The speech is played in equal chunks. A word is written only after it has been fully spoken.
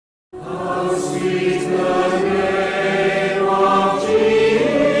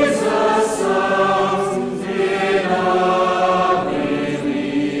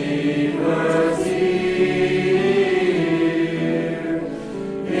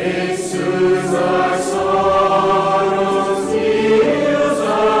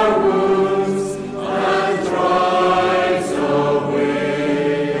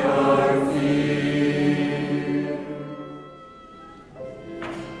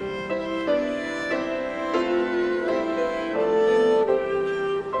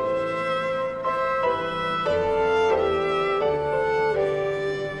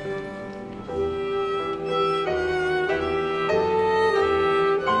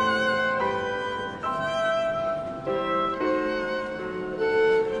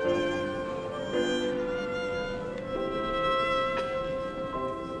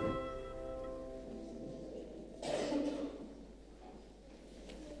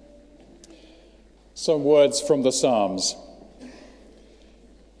Some words from the Psalms.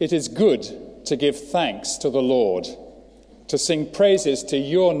 It is good to give thanks to the Lord, to sing praises to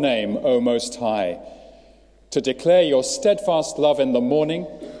your name, O Most High, to declare your steadfast love in the morning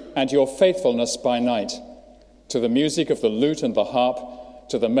and your faithfulness by night, to the music of the lute and the harp,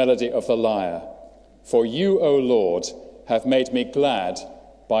 to the melody of the lyre. For you, O Lord, have made me glad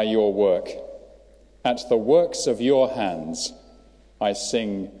by your work. At the works of your hands I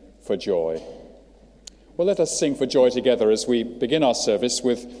sing for joy. Well, let us sing for joy together as we begin our service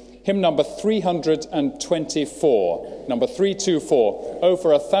with hymn number 324, number 324, "Oh,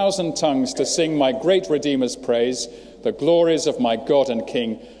 for 1,000 tongues to sing my great Redeemer's praise, the glories of my God and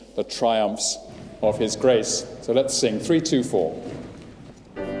King, the triumphs of his grace." So let's sing 324.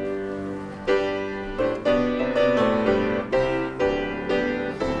 Amen.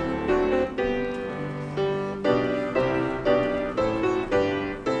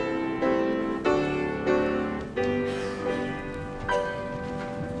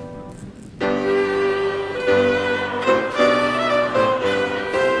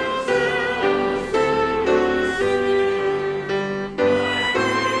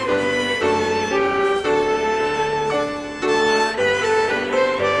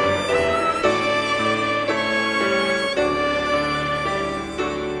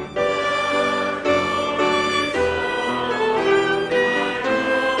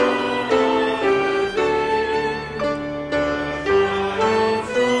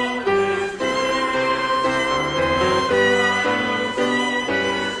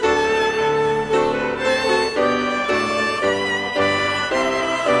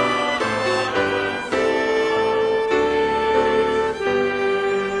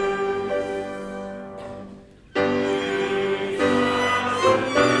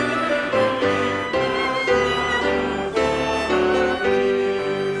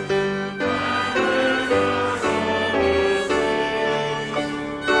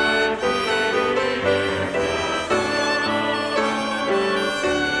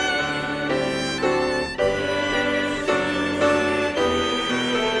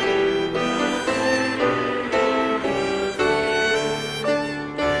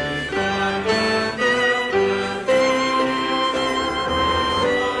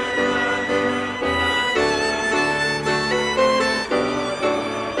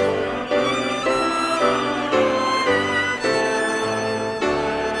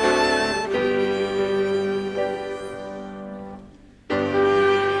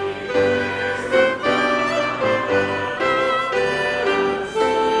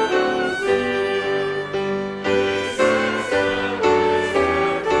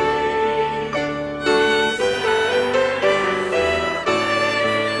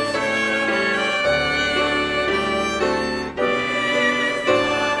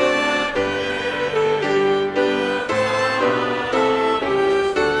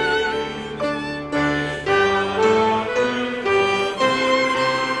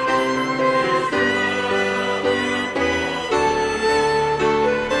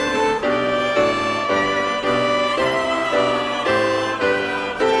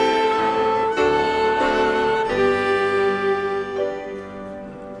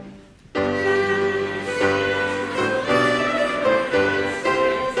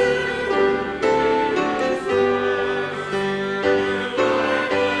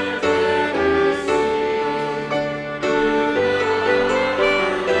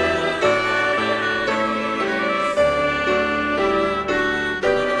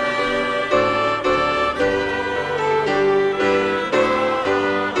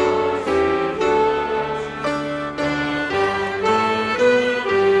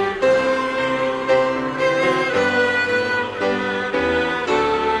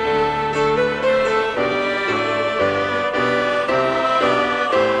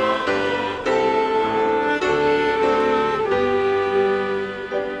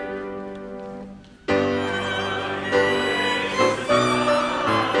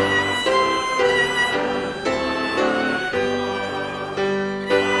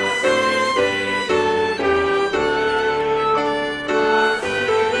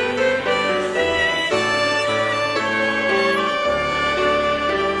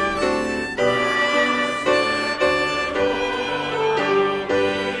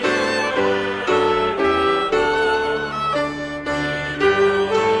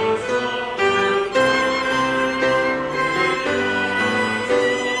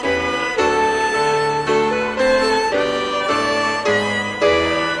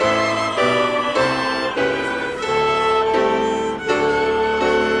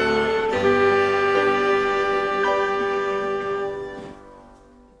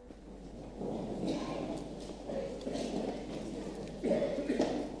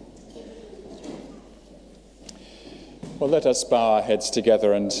 Well, let us bow our heads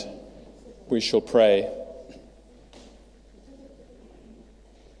together and we shall pray.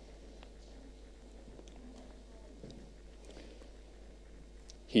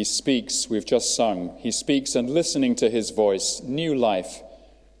 He speaks, we've just sung. He speaks, and listening to his voice, new life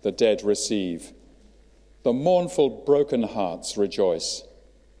the dead receive. The mournful broken hearts rejoice.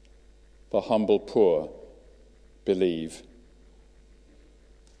 The humble poor believe.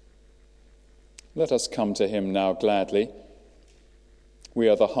 Let us come to him now gladly. We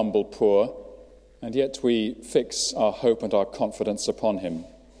are the humble poor, and yet we fix our hope and our confidence upon him.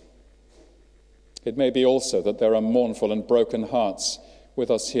 It may be also that there are mournful and broken hearts with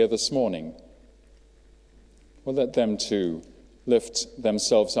us here this morning. Well, let them too lift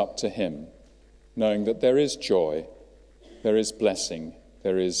themselves up to him, knowing that there is joy, there is blessing,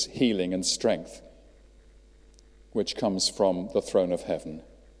 there is healing and strength, which comes from the throne of heaven.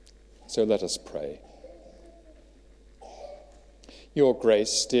 So let us pray. Your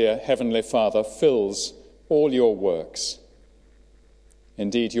grace, dear Heavenly Father, fills all your works.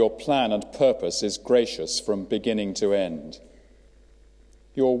 Indeed, your plan and purpose is gracious from beginning to end.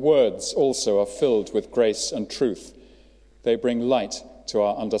 Your words also are filled with grace and truth. They bring light to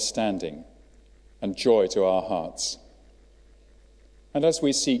our understanding and joy to our hearts. And as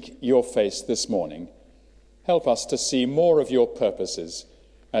we seek your face this morning, help us to see more of your purposes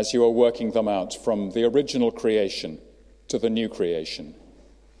as you are working them out from the original creation to the new creation.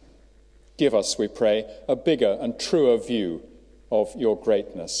 Give us, we pray, a bigger and truer view of your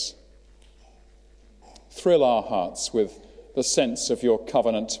greatness. Thrill our hearts with the sense of your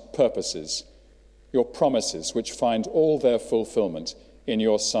covenant purposes, your promises which find all their fulfillment in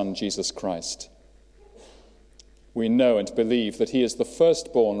your Son, Jesus Christ. We know and believe that he is the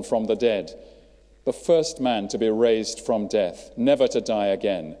firstborn from the dead, the first man to be raised from death, never to die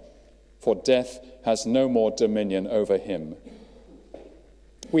again, for death has no more dominion over him.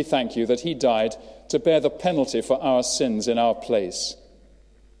 We thank you that he died to bear the penalty for our sins in our place,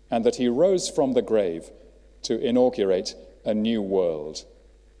 and that he rose from the grave to inaugurate a new world.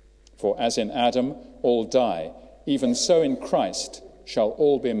 For as in Adam all die, even so in Christ shall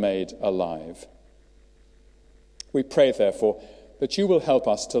all be made alive. We pray, therefore, that you will help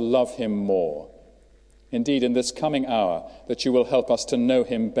us to love him more. Indeed, in this coming hour, that you will help us to know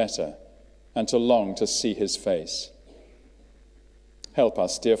him better and to long to see his face. Help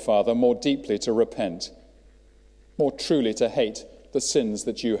us, dear Father, more deeply to repent, more truly to hate the sins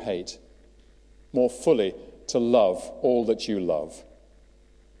that you hate, more fully to love all that you love.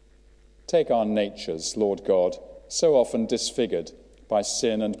 Take our natures, Lord God, so often disfigured by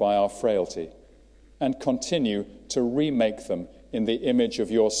sin and by our frailty, and continue to remake them in the image of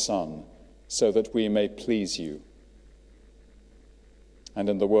your Son, so that we may please you. And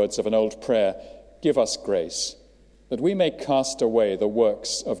in the words of an old prayer, give us grace, that we may cast away the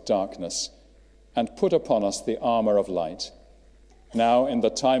works of darkness and put upon us the armour of light. Now, in the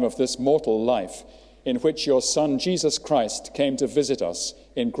time of this mortal life, in which your Son, Jesus Christ, came to visit us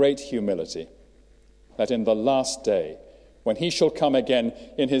in great humility, that in the last day, when he shall come again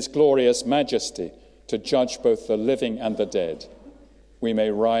in his glorious majesty to judge both the living and the dead, we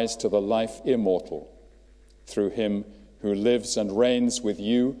may rise to the life immortal through him who lives and reigns with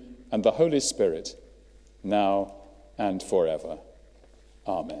you and the Holy Spirit, now and forever.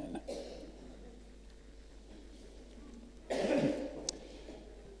 Amen.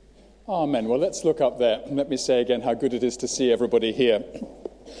 Amen. Well, let's look up there. And let me say again how good it is to see everybody here,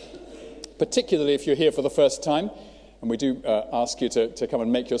 particularly if you're here for the first time. And we do ask you to come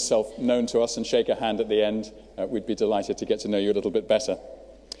and make yourself known to us and shake a hand at the end. We'd be delighted to get to know you a little bit better.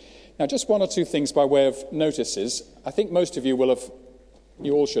 Now, just one or two things by way of notices. I think most of you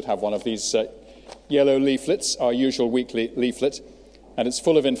you all should have one of these yellow leaflets, our usual weekly leaflet, and it's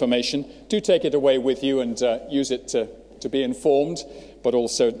full of information. Do take it away with you and use it to be informed, but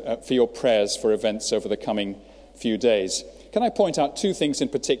also for your prayers for events over the coming few days. Can I point out two things in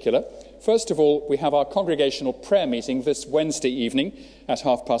particular? First of all, we have our congregational prayer meeting this Wednesday evening at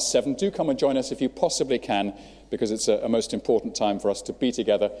 7:30. Do come and join us if you possibly can, because it's a most important time for us to be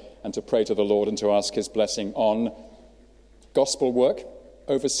together and to pray to the Lord and to ask his blessing on gospel work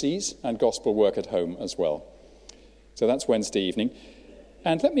overseas and gospel work at home as well. So that's Wednesday evening.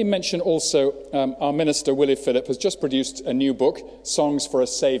 And let me mention also our minister, Willie Phillip, has just produced a new book, Songs for a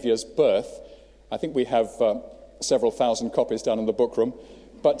Saviour's Birth. I think we have several thousand copies down in the book room.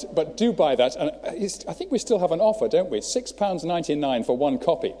 But do buy that. And I think we still have an offer, don't we? £6.99 for one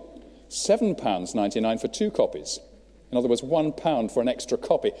copy. £7.99 for two copies. In other words, £1 for an extra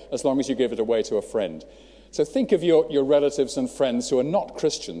copy, as long as you give it away to a friend. So think of your relatives and friends who are not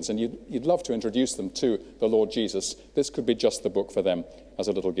Christians, and you'd love to introduce them to the Lord Jesus. This could be just the book for them as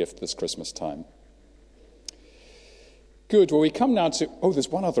a little gift this Christmas time. Good. Well, we come now to, there's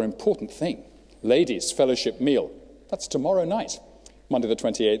one other important thing. Ladies' fellowship meal. That's tomorrow night, Monday the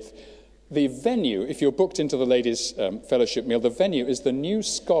 28th. The venue, if you're booked into the ladies' fellowship meal, the venue is the New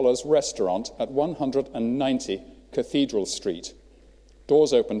Scholars Restaurant at 190 Cathedral Street.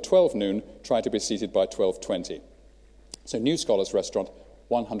 Doors open 12 noon, try to be seated by 12:20. So New Scholars Restaurant,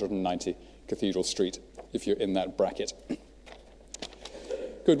 190 Cathedral Street, if you're in that bracket.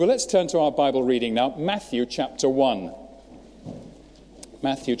 Good, well, let's turn to our Bible reading now. Matthew chapter 1.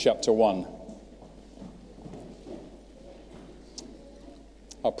 Matthew chapter 1.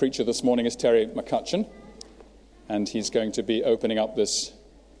 Our preacher this morning is Terry McCutcheon, and he's going to be opening up this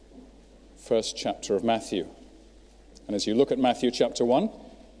first chapter of Matthew. And as you look at Matthew chapter 1,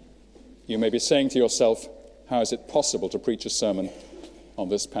 you may be saying to yourself, how is it possible to preach a sermon on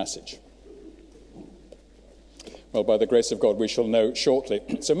this passage? Well, by the grace of God, we shall know shortly.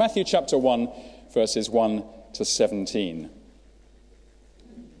 So Matthew chapter 1, verses 1 to 17.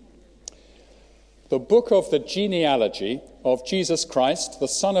 The book of the genealogy of Jesus Christ, the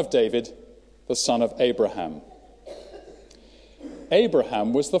son of David, the son of Abraham.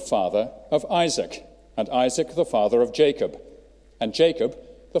 Abraham was the father of Isaac, and Isaac the father of Jacob, and Jacob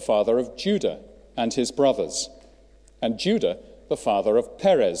the father of Judah and his brothers, and Judah the father of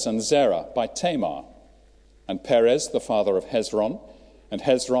Perez and Zerah by Tamar, and Perez the father of Hezron, and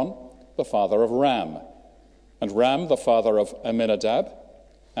Hezron the father of Ram, and Ram the father of Amminadab,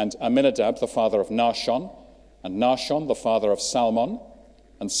 and Amminadab the father of Nahshon, and Nahshon the father of Salmon,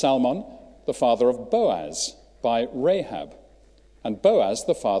 and Salmon the father of Boaz by Rahab, and Boaz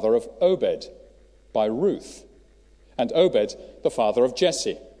the father of Obed by Ruth, and Obed the father of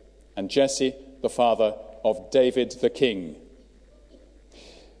Jesse, and Jesse the father of David the king.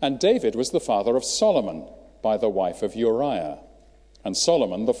 And David was the father of Solomon by the wife of Uriah, and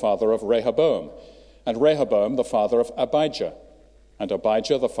Solomon the father of Rehoboam, and Rehoboam the father of Abijah, and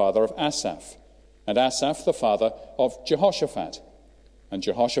Abijah the father of Asaph, and Asaph the father of Jehoshaphat, and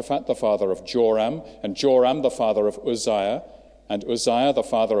Jehoshaphat the father of Joram, and Joram the father of Uzziah, and Uzziah the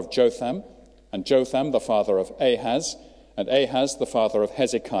father of Jotham, and Jotham the father of Ahaz, and Ahaz the father of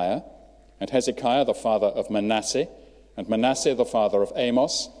Hezekiah, and Hezekiah the father of Manasseh, and Manasseh the father of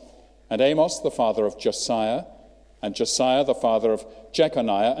Amos, and Amos the father of Josiah, and Josiah the father of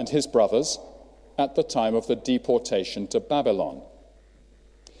Jeconiah and his brothers, at the time of the deportation to Babylon.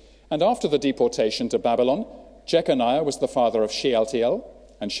 And after the deportation to Babylon, Jeconiah was the father of Shealtiel,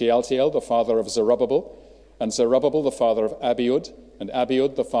 and Shealtiel the father of Zerubbabel, and Zerubbabel the father of Abiud, and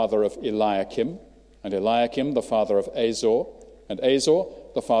Abiud the father of Eliakim, and Eliakim the father of Azor, and Azor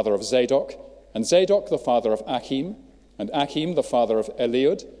the father of Zadok, and Zadok the father of Achim, and Achim the father of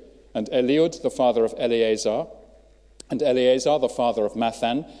Eliud, and Eliud the father of Eleazar, and Eleazar the father of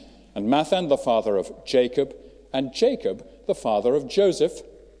Mathan, and Mathan the father of Jacob, and Jacob the father of Joseph,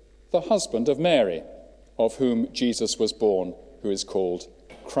 the husband of Mary, of whom Jesus was born, who is called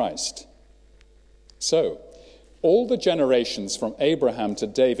Christ. So, all the generations from Abraham to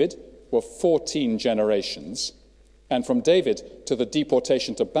David were 14 generations, and from David to the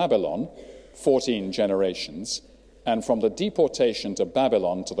deportation to Babylon, 14 generations, and from the deportation to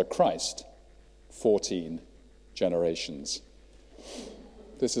Babylon to the Christ, 14 generations.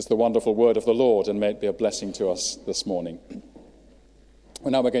 This is the wonderful word of the Lord, and may it be a blessing to us this morning.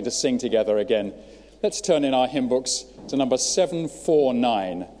 Well, now we're going to sing together again. Let's turn in our hymn books to number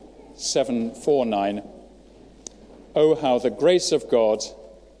 749. 749. Oh, how the grace of God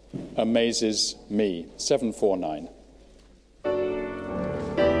amazes me. 749.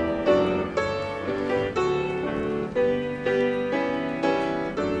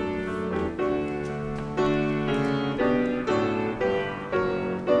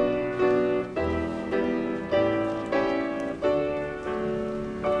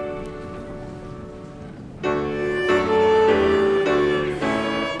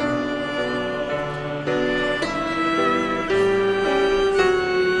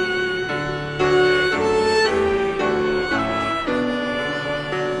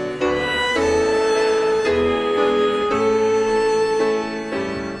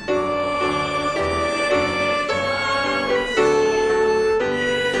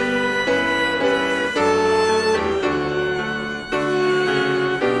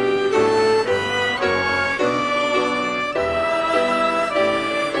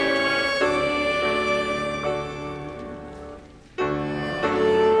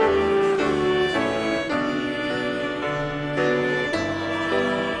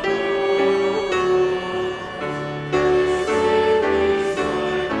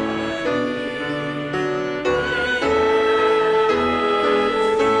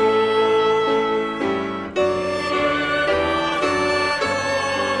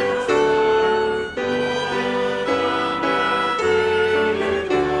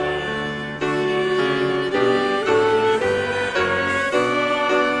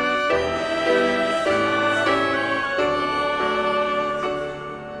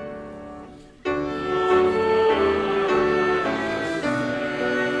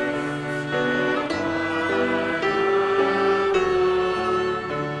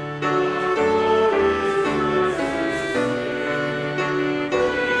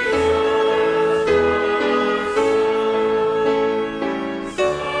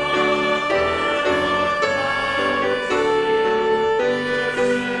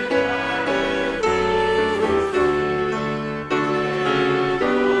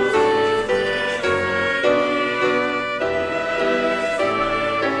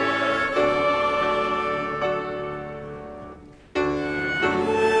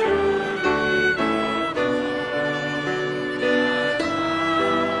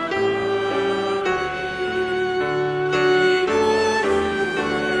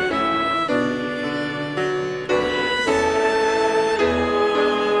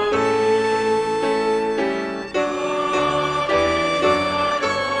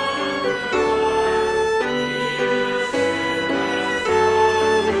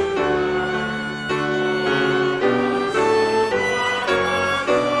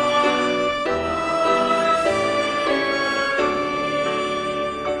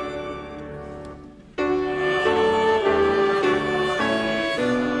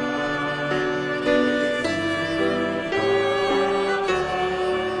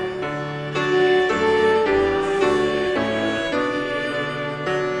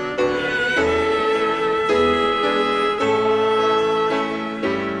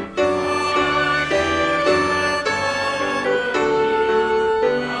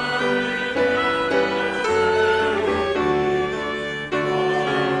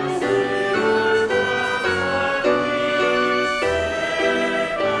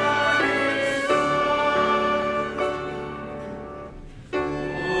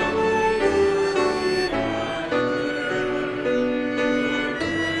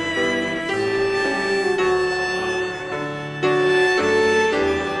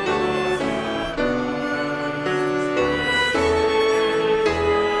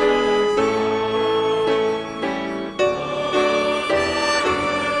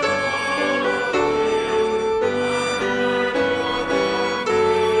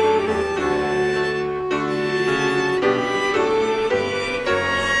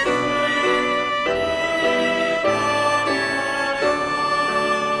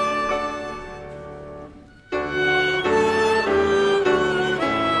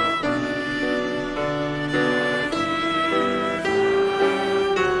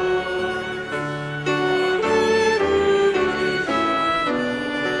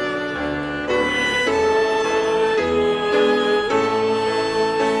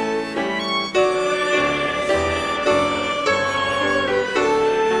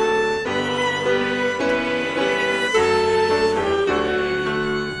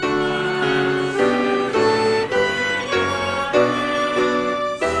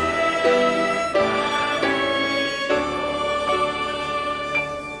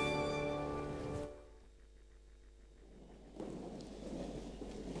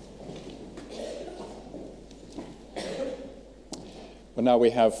 But now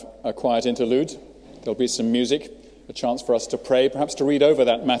we have a quiet interlude. There'll be some music, a chance for us to pray, perhaps to read over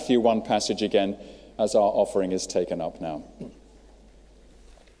that Matthew 1 passage again as our offering is taken up now.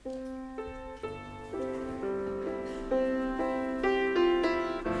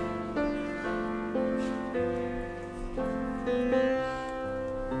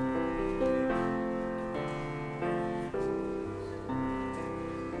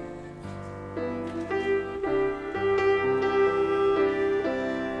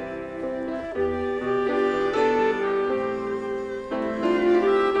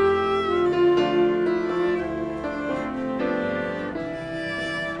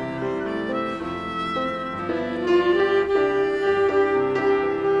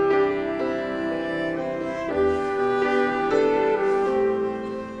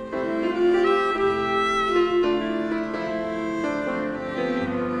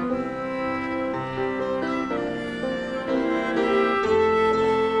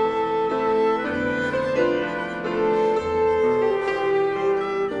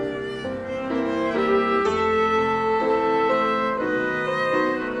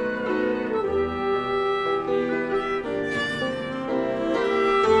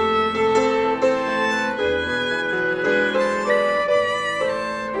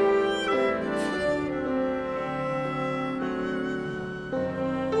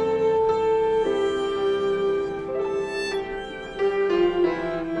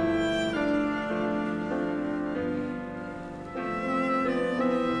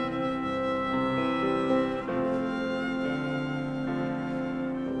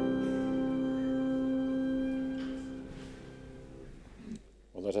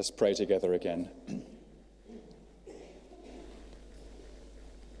 Let us pray together again.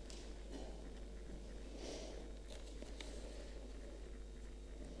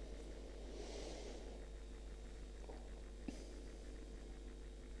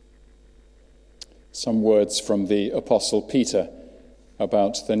 Some words from the Apostle Peter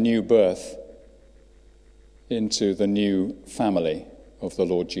about the new birth into the new family of the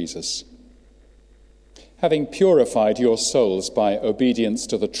Lord Jesus. Having purified your souls by obedience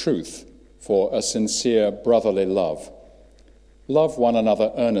to the truth for a sincere brotherly love, love one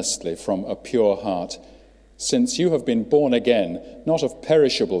another earnestly from a pure heart, since you have been born again, not of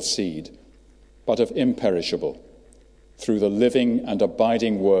perishable seed, but of imperishable, through the living and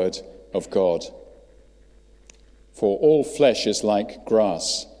abiding word of God. For all flesh is like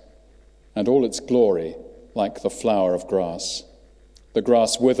grass, and all its glory like the flower of grass. The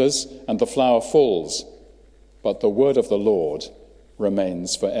grass withers and the flower falls, but the word of the Lord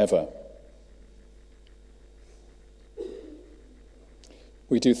remains forever.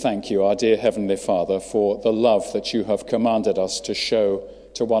 We do thank you, our dear Heavenly Father, for the love that you have commanded us to show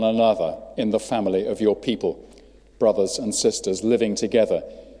to one another in the family of your people, brothers and sisters living together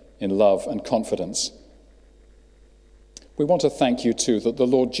in love and confidence. We want to thank you too that the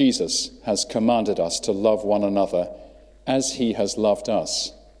Lord Jesus has commanded us to love one another as he has loved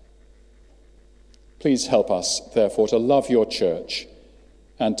us. Please help us, therefore, to love your church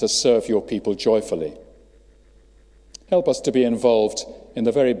and to serve your people joyfully. Help us to be involved in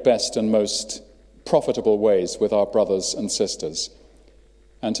the very best and most profitable ways with our brothers and sisters,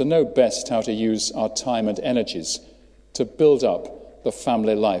 and to know best how to use our time and energies to build up the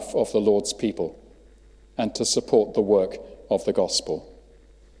family life of the Lord's people and to support the work of the gospel.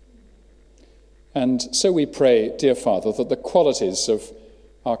 And so we pray, dear Father, that the qualities of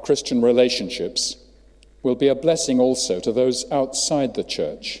our Christian relationships will be a blessing also to those outside the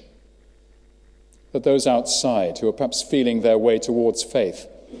church, that those outside who are perhaps feeling their way towards faith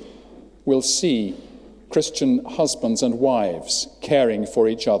will see Christian husbands and wives caring for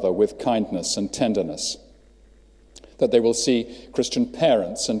each other with kindness and tenderness, that they will see Christian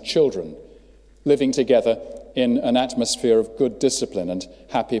parents and children living together in an atmosphere of good discipline and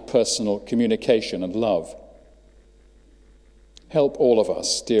happy personal communication and love. Help all of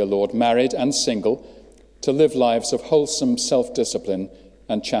us, dear Lord, married and single, to live lives of wholesome self-discipline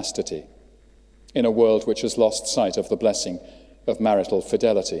and chastity in a world which has lost sight of the blessing of marital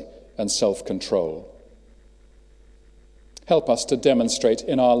fidelity and self-control. Help us to demonstrate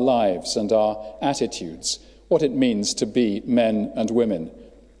in our lives and our attitudes what it means to be men and women,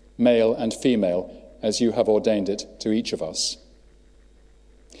 male and female, as you have ordained it to each of us.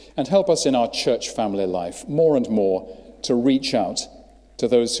 And help us in our church family life more and more to reach out to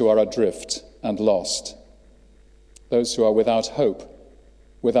those who are adrift and lost, those who are without hope,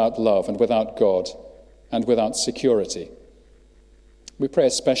 without love, and without God, and without security. We pray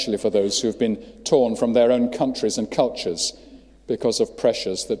especially for those who have been torn from their own countries and cultures because of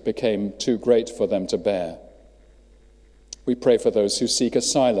pressures that became too great for them to bear. We pray for those who seek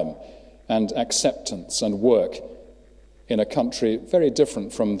asylum and acceptance and work in a country very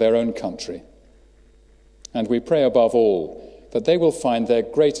different from their own country. And we pray above all that they will find their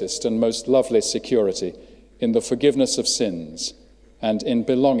greatest and most lovely security in the forgiveness of sins and in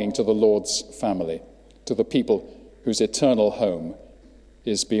belonging to the Lord's family, to the people whose eternal home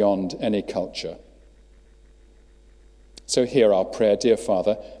is beyond any culture. So hear our prayer, dear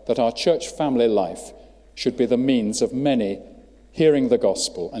Father, that our church family life should be the means of many hearing the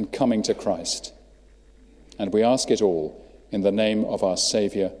gospel and coming to Christ. And we ask it all in the name of our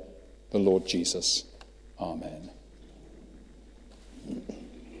Saviour, the Lord Jesus. Amen.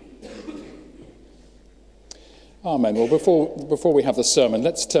 Amen. Well, before we have the sermon,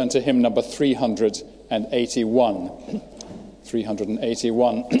 let's turn to hymn number 381.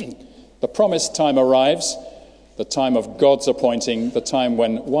 381. The promised time arrives, the time of God's appointing, the time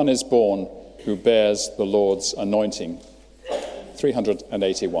when one is born who bears the Lord's anointing.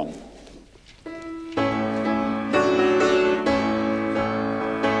 381.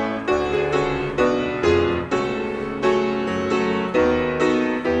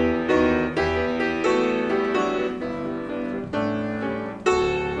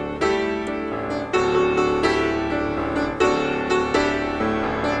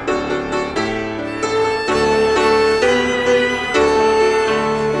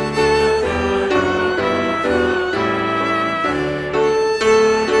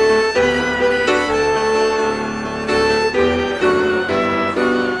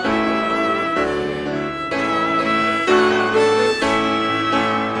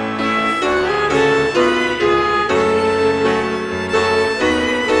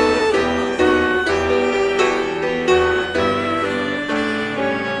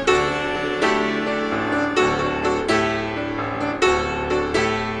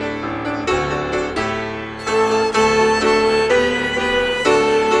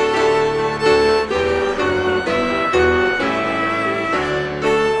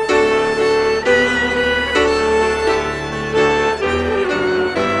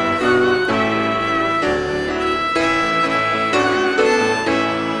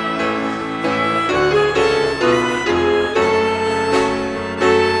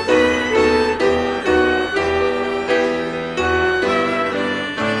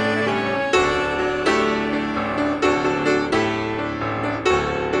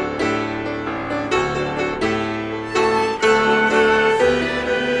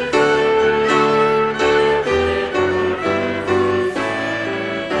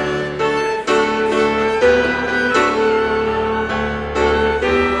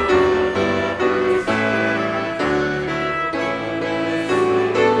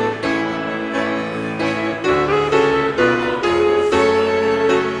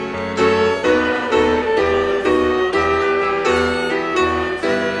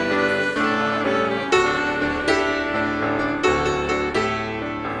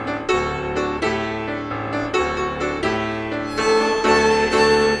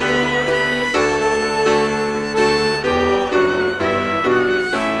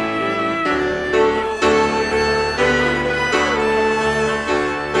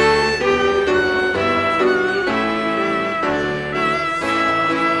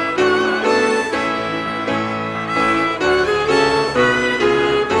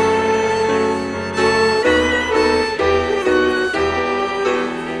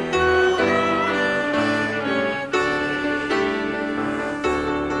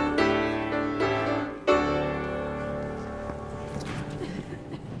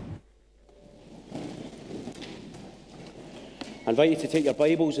 I invite you to take your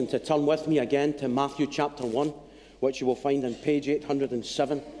Bibles and to turn with me again to Matthew chapter 1, which you will find on page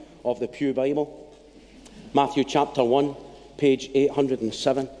 807 of the Pew Bible. Matthew chapter 1, page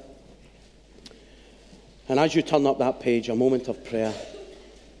 807. And as you turn up that page, a moment of prayer.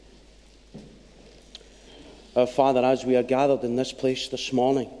 Our Father, as we are gathered in this place this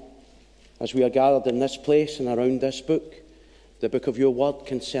morning, as we are gathered in this place and around this book, the book of your word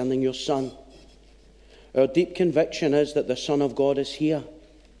concerning your Son, our deep conviction is that the Son of God is here.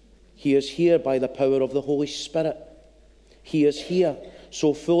 He is here by the power of the Holy Spirit. He is here,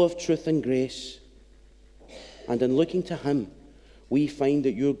 so full of truth and grace. And in looking to him, we find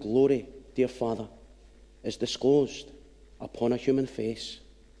that your glory, dear Father, is disclosed upon a human face,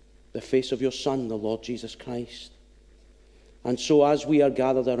 the face of your Son, the Lord Jesus Christ. And so as we are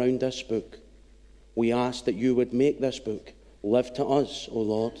gathered around this book, we ask that you would make this book live to us, O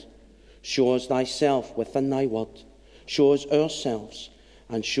Lord. Show us thyself within thy word. Show us ourselves,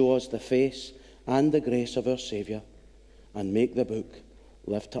 and show us the face and the grace of our Saviour, and make the book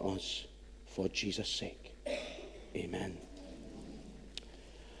live to us for Jesus' sake. Amen.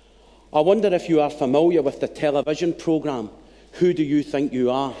 I wonder if you are familiar with the television programme, Who Do You Think You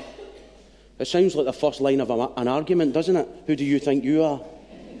Are? It sounds like the first line of an argument, doesn't it? Who do you think you are?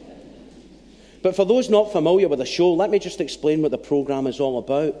 But for those not familiar with the show, let me just explain what the programme is all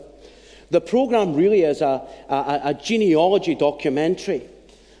about. The programme really is a genealogy documentary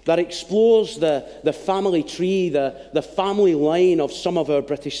that explores the family tree, the family line of some of our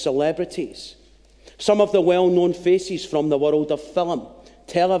British celebrities, some of the well-known faces from the world of film,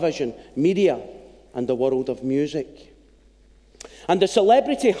 television, media, and the world of music. And the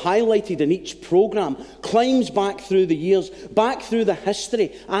celebrity highlighted in each programme climbs back through the years, back through the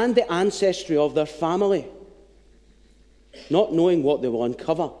history and the ancestry of their family, not knowing what they will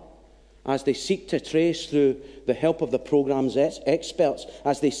uncover as they seek to trace, through the help of the programme's experts,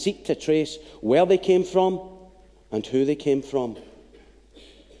 as they seek to trace where they came from and who they came from.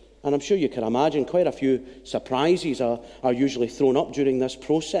 And I'm sure you can imagine quite a few surprises are usually thrown up during this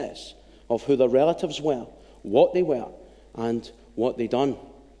process of who their relatives were, what they were, and what they done.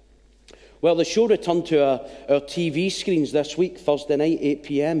 Well, the show returned to our TV screens this week, Thursday night, 8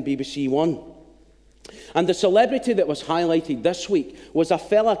 p.m, BBC One. And the celebrity that was highlighted this week was a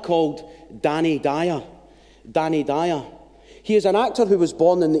fella called Danny Dyer. Danny Dyer. He is an actor who was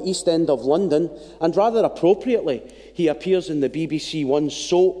born in the East End of London, and rather appropriately, he appears in the BBC One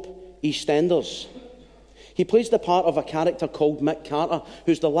soap EastEnders. He plays the part of a character called McCutcheon,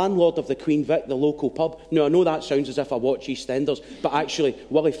 who's the landlord of the Queen Vic, the local pub. Now, I know that sounds as if I watch EastEnders, but actually,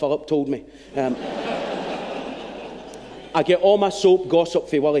 Willie Phillip told me. I get all my soap gossip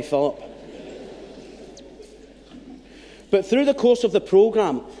from Willie Phillip. But through the course of the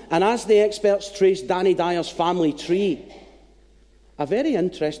programme, and as the experts traced Danny Dyer's family tree, a very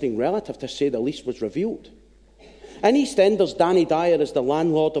interesting relative, to say the least, was revealed. In EastEnders, Danny Dyer is the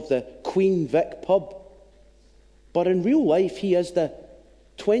landlord of the Queen Vic pub. But in real life, he is the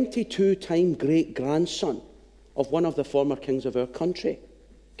 22-time great-grandson of one of the former kings of our country,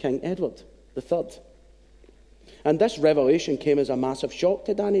 King Edward III. And this revelation came as a massive shock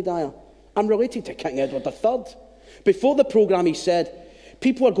to Danny Dyer. I'm related to King Edward III. Before the programme, he said,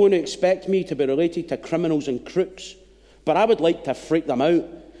 people are going to expect me to be related to criminals and crooks, but I would like to freak them out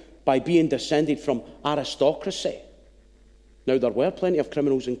by being descended from aristocracy. Now, there were plenty of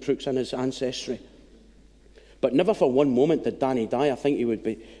criminals and crooks in his ancestry, but never for one moment did Danny Dyer think he would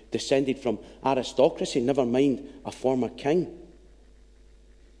be descended from aristocracy, never mind a former king.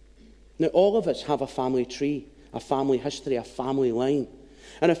 Now, all of us have a family tree, a family history, a family line.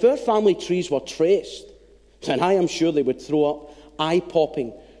 And if our family trees were traced, then I am sure they would throw up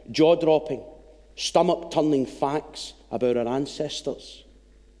eye-popping, jaw-dropping, stomach-turning facts about our ancestors.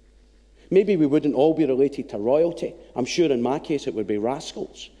 Maybe we wouldn't all be related to royalty. I'm sure in my case it would be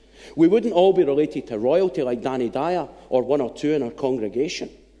rascals. We wouldn't all be related to royalty like Danny Dyer or one or two in our congregation.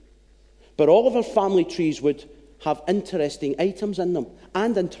 But all of our family trees would have interesting items in them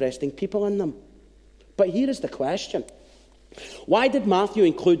and interesting people in them. But here is the question. Why did Matthew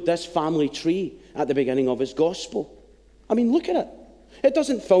include this family tree at the beginning of his gospel? I mean, look at it. It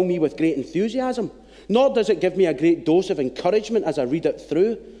doesn't fill me with great enthusiasm, nor does it give me a great dose of encouragement as I read it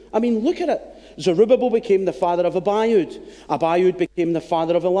through. I mean, look at it. Zerubbabel became the father of Abiud. Abiud became the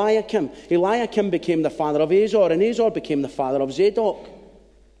father of Eliakim. Eliakim became the father of Azor, and Azor became the father of Zadok.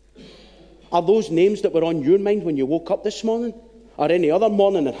 Are those names that were on your mind when you woke up this morning? Or any other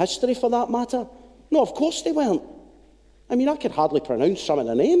morning in history, for that matter? No, of course they weren't. I mean, I could hardly pronounce some of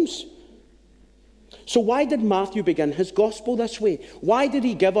the names. So why did Matthew begin his gospel this way? Why did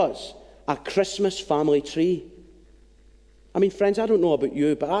he give us a Christmas family tree? I mean, friends, I don't know about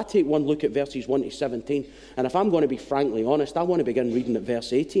you, but I take one look at verses 1 to 17, and if I'm going to be frankly honest, I want to begin reading at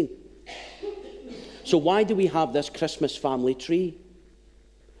verse 18. So why do we have this Christmas family tree?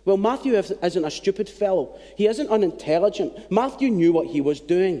 Well, Matthew isn't a stupid fellow. He isn't unintelligent. Matthew knew what he was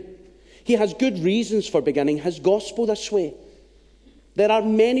doing. He has good reasons for beginning his gospel this way. There are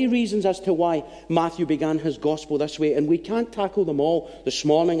many reasons as to why Matthew began his gospel this way, and we can't tackle them all this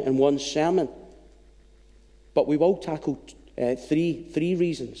morning in one sermon. But we will tackle three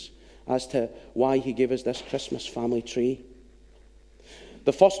reasons as to why he gave us this Christmas family tree.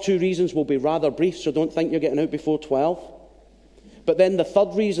 The first two reasons will be rather brief, so don't think you're getting out before 12. But then the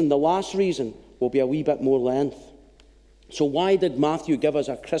third reason, the last reason, will be a wee bit more length. So why did Matthew give us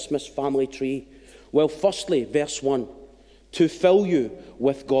a Christmas family tree? Well, firstly, verse 1, to fill you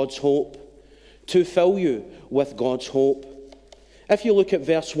with God's hope. To fill you with God's hope. If you look at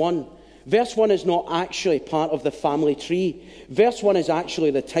verse 1 is not actually part of the family tree. Verse 1 is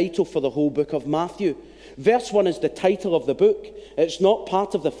actually the title for the whole book of Matthew. Verse 1 is the title of the book. It's not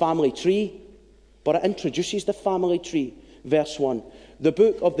part of the family tree, but it introduces the family tree. Verse 1, the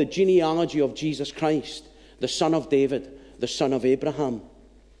book of the genealogy of Jesus Christ, the son of David, the son of Abraham.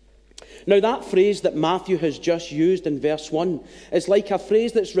 Now, that phrase that Matthew has just used in verse 1 is like a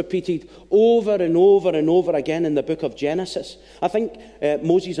phrase that's repeated over and over and over again in the book of Genesis. I think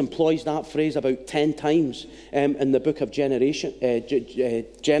Moses employs that phrase about 10 times in the book of Genesis.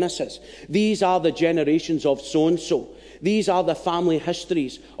 These are the generations of so-and-so. These are the family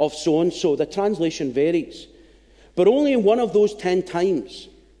histories of so-and-so. The translation varies. But only in one of those 10 times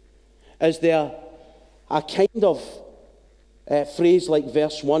is there a kind of phrase like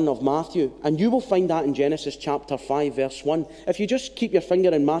verse 1 of Matthew. And you will find that in Genesis chapter 5, verse 1. If you just keep your finger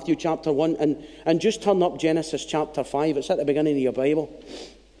in Matthew chapter 1 and just turn up Genesis chapter 5. It's at the beginning of your Bible.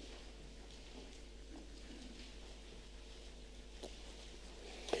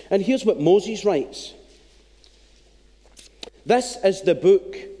 And here's what Moses writes. This is the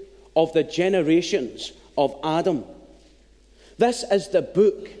book of the generations of Adam. This is the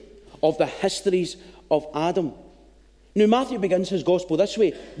book of the histories of Adam. Now, Matthew begins his gospel this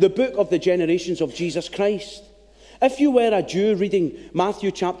way, the book of the generations of Jesus Christ. If you were a Jew reading Matthew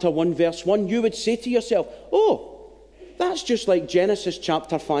chapter 1, verse 1, you would say to yourself, oh, that's just like Genesis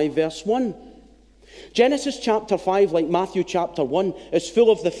chapter 5, verse 1. Genesis chapter 5, like Matthew chapter 1, is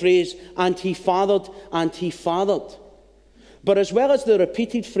full of the phrase, and he fathered, and he fathered. But as well as the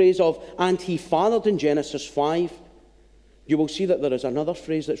repeated phrase of, and he fathered in Genesis 5, you will see that there is another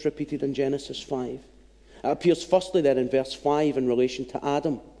phrase that's repeated in Genesis 5. It appears firstly there in verse 5 in relation to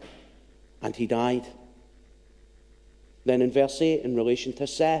Adam, and he died. Then in verse 8 in relation to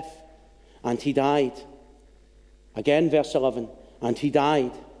Seth, and he died. Again verse 11, and he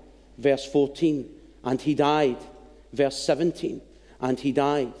died. Verse 14, and he died. Verse 17, and he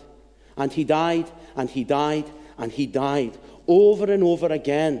died. And he died, and he died, and he died. Over and over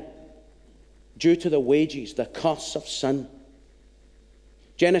again, due to the wages, the curse of sin.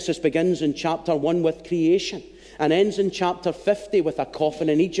 Genesis begins in chapter 1 with creation and ends in chapter 50 with a coffin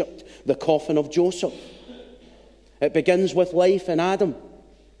in Egypt, the coffin of Joseph. It begins with life in Adam,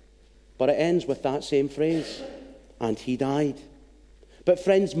 but it ends with that same phrase, and he died. But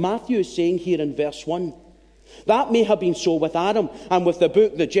friends, Matthew is saying here in verse 1, that may have been so with Adam and with the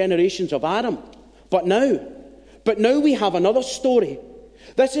book, the generations of Adam. But now we have another story.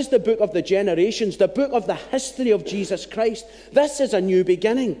 This is the book of the generations, the book of the history of Jesus Christ. This is a new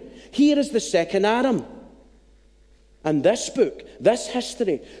beginning. Here is the second Adam. And this book, this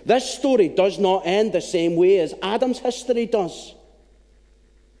history, this story does not end the same way as Adam's history does.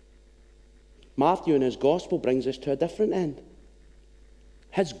 Matthew in his gospel brings us to a different end.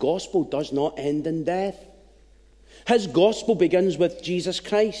 His gospel does not end in death. His gospel begins with Jesus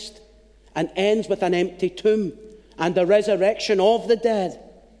Christ and ends with an empty tomb and the resurrection of the dead.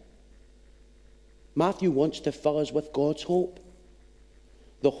 Matthew wants to fill us with God's hope.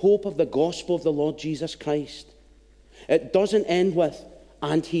 The hope of the gospel of the Lord Jesus Christ. It doesn't end with,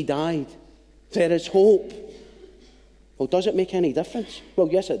 and he died. There is hope. Well, does it make any difference? Well,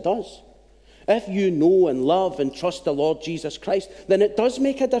 yes, it does. If you know and love and trust the Lord Jesus Christ, then it does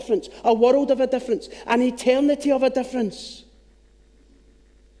make a difference. A world of a difference. An eternity of a difference.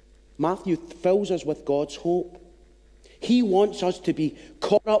 Matthew fills us with God's hope. He wants us to be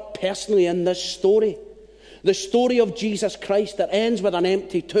caught up personally in this story. The story of Jesus Christ that ends with an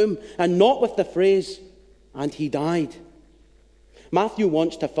empty tomb and not with the phrase, and he died. Matthew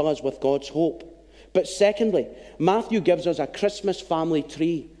wants to fill us with God's hope. But secondly, Matthew gives us a Christmas family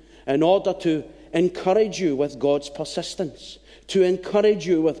tree in order to encourage you with God's persistence. To encourage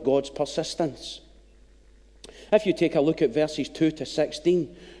you with God's persistence. If you take a look at verses 2 to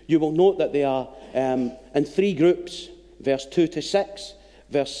 16, you will note that they are in three groups. Verse 2 to 6,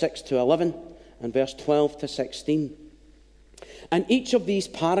 verse 6 to 11, and verse 12 to 16. And each of these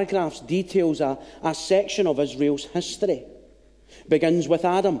paragraphs details a section of Israel's history. Begins with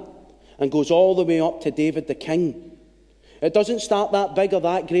Adam and goes all the way up to David the king. It doesn't start that big or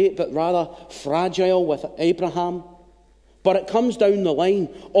that great, but rather fragile with Abraham. But it comes down the line,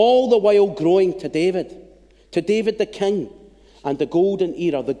 all the while growing to David the king, and the golden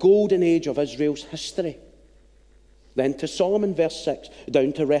era, the golden age of Israel's history. Then to Solomon, verse 6,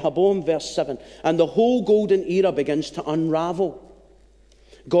 down to Rehoboam, verse 7. And the whole golden era begins to unravel.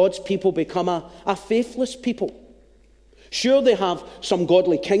 God's people become a faithless people. Sure, they have some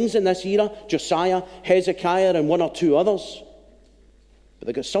godly kings in this era, Josiah, Hezekiah, and one or two others. But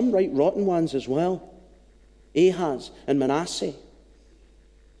they've got some right rotten ones as well. Ahaz and Manasseh.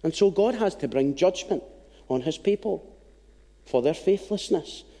 And so God has to bring judgment on his people for their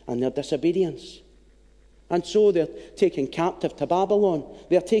faithlessness and their disobedience. And so they're taken captive to Babylon.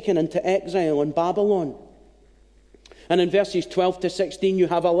 They're taken into exile in Babylon. And in verses 12 to 16, you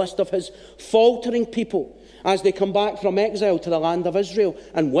have a list of his faltering people as they come back from exile to the land of Israel.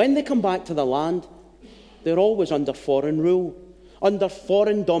 And when they come back to the land, they're always under foreign rule, under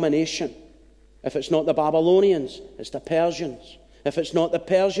foreign domination. If it's not the Babylonians, it's the Persians. If it's not the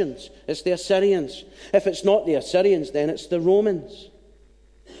Persians, it's the Assyrians. If it's not the Assyrians, then it's the Romans.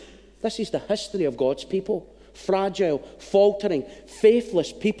 This is the history of God's people. Fragile, faltering,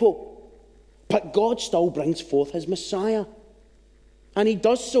 faithless people. But God still brings forth his Messiah. And he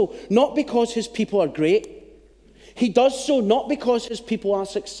does so not because his people are great. He does so not because his people are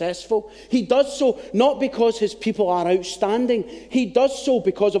successful. He does so not because his people are outstanding. He does so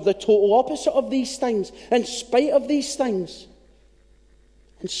because of the total opposite of these things. In spite of these things,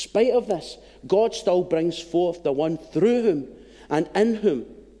 in spite of this, God still brings forth the one through whom and in whom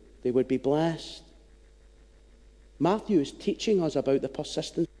they would be blessed. Matthew is teaching us about the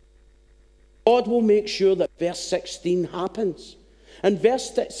persistence. God will make sure that verse 16 happens. And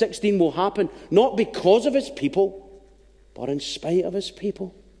verse 16 will happen not because of his people, but in spite of his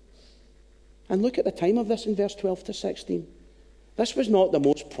people. And look at the time of this in verse 12 to 16. This was not the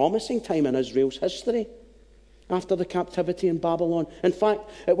most promising time in Israel's history after the captivity in Babylon. In fact,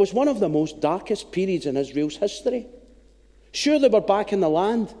 it was one of the most darkest periods in Israel's history. Sure, they were back in the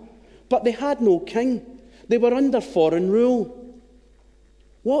land, but they had no king. They were under foreign rule.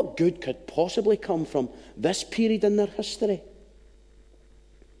 What good could possibly come from this period in their history?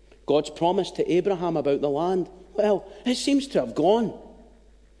 God's promise to Abraham about the land, well, it seems to have gone.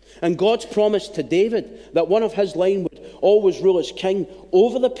 And God's promise to David that one of his line would always rule as king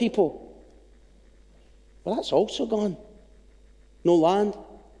over the people, well, that's also gone. No land,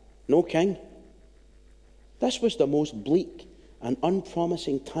 no king. This was the most bleak and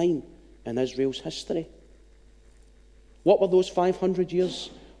unpromising time in Israel's history. What were those 500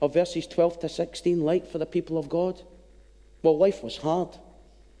 years of verses 12 to 16 like for the people of God? Well, life was hard.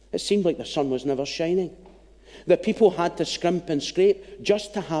 It seemed like the sun was never shining. The people had to scrimp and scrape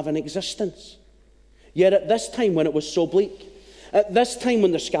just to have an existence. Yet at this time when it was so bleak, at this time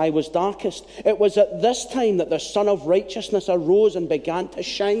when the sky was darkest, it was at this time that the Son of Righteousness arose and began to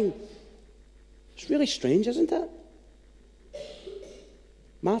shine. It's really strange, isn't it?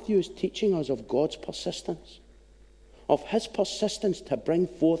 Matthew is teaching us of God's persistence, of his persistence to bring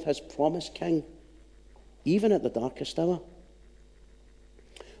forth his promised king, even at the darkest hour.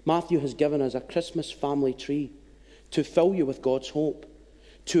 Matthew has given us a Christmas family tree to fill you with God's hope,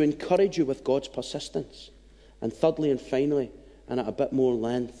 to encourage you with God's persistence, and thirdly and finally, and at a bit more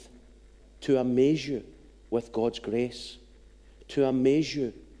length, to amaze you with God's grace. To amaze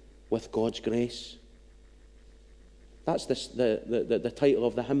you with God's grace. That's the title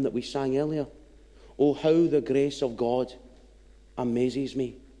of the hymn that we sang earlier. Oh, how the grace of God amazes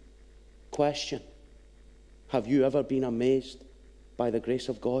me. Question: have you ever been amazed by the grace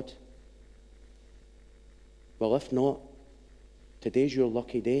of God? Well, if not, today's your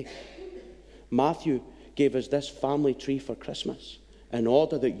lucky day. Matthew gave us this family tree for Christmas in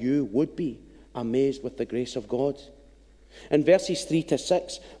order that you would be amazed with the grace of God. In verses 3 to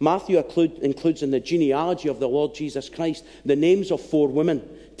 6, Matthew includes in the genealogy of the Lord Jesus Christ the names of 4 women: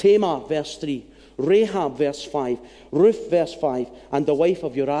 Tamar, verse 3, Rahab, verse 5, Ruth, verse 5, and the wife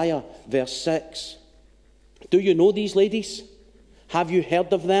of Uriah, verse 6. Do you know these ladies? Have you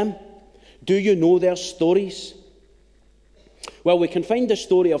heard of them? Do you know their stories? Well, we can find the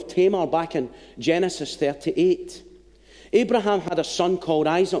story of Tamar back in Genesis 38. Abraham had a son called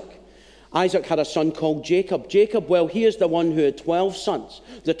Isaac. Isaac had a son called Jacob. Jacob, well, he is the one who had 12 sons,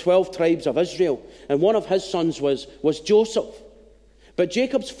 the 12 tribes of Israel. And one of his sons was Joseph. But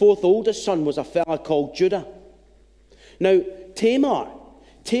Jacob's 4th oldest son was a fella called Judah. Now, Tamar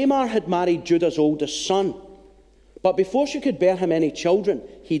had married Judah's oldest son. But before she could bear him any children,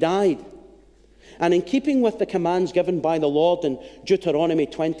 he died. And in keeping with the commands given by the Lord in Deuteronomy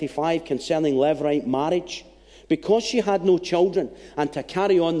 25 concerning Levirate marriage, because she had no children, and to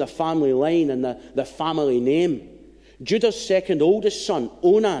carry on the family line and the family name, Judah's 2nd oldest son,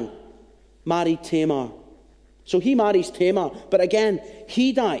 Onan, married Tamar. So he marries Tamar, but again,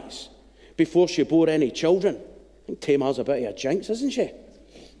 he dies before she bore any children. I think Tamar's a bit of a jinx, isn't she?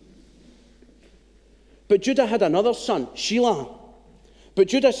 But Judah had another son, Shelah. But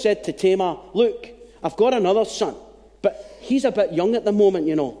Judah said to Tamar, look, I've got another son, but he's a bit young at the moment,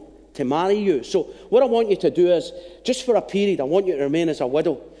 to marry you. So what I want you to do is, just for a period, I want you to remain as a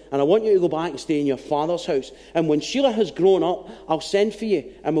widow, and I want you to go back and stay in your father's house. And when Shelah has grown up, I'll send for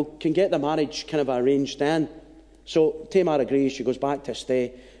you, and we can get the marriage kind of arranged then. So Tamar agrees. She goes back to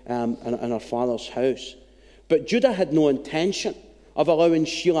stay in her father's house. But Judah had no intention of allowing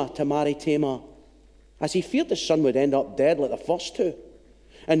Shelah to marry Tamar. as he feared the son would end up dead like the first two.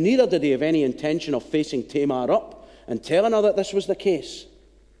 And neither did he have any intention of facing Tamar up and telling her that this was the case.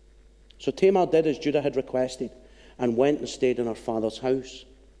 So Tamar did as Judah had requested and went and stayed in her father's house.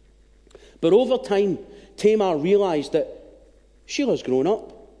 But over time, Tamar realised that Sheila's grown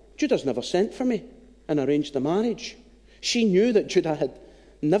up. Judah's never sent for me and arranged the marriage. She knew that Judah had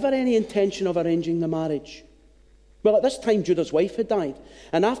never any intention of arranging the marriage. Well, at this time, Judah's wife had died,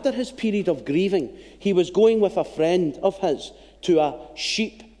 and after his period of grieving, he was going with a friend of his to a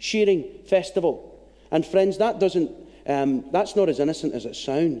sheep shearing festival. And friends, that's not as innocent as it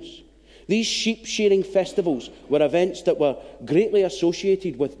sounds. These sheep shearing festivals were events that were greatly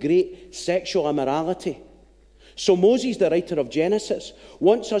associated with great sexual immorality. So Moses, the writer of Genesis,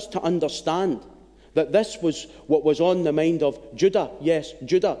 wants us to understand that this was what was on the mind of Judah. Yes,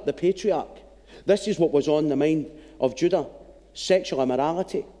 Judah, the patriarch. This is what was on the mind of Judah, sexual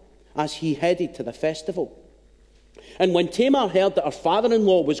immorality, as he headed to the festival. And when Tamar heard that her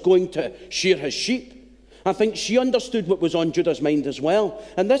father-in-law was going to shear his sheep, I think she understood what was on Judah's mind as well.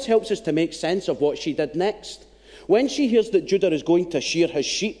 And this helps us to make sense of what she did next. When she hears that Judah is going to shear his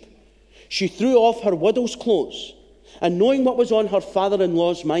sheep, she threw off her widow's clothes. And knowing what was on her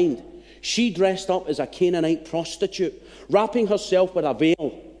father-in-law's mind, she dressed up as a Canaanite prostitute, wrapping herself with a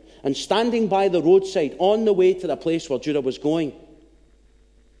veil and standing by the roadside on the way to the place where Judah was going.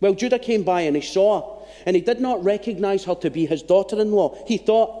 Well, Judah came by and he saw her, and he did not recognize her to be his daughter-in-law. He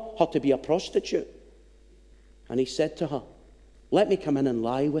thought her to be a prostitute. And he said to her, "Let me come in and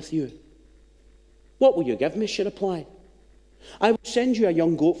lie with you." "What will you give me?" she replied. "I will send you a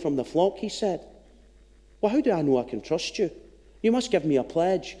young goat from the flock," he said. "Well, how do I know I can trust you? You must give me a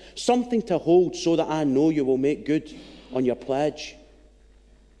pledge, something to hold so that I know you will make good on your pledge."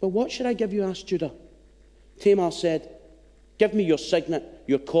 "Well, what should I give you?" asked Judah. Tamar said, "Give me your signet,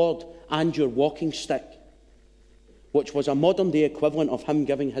 your cord, and your walking stick," which was a modern-day equivalent of him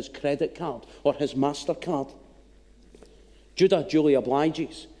giving his credit card or his MasterCard. Judah duly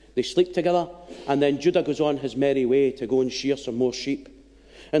obliges. They sleep together, and then Judah goes on his merry way to go and shear some more sheep.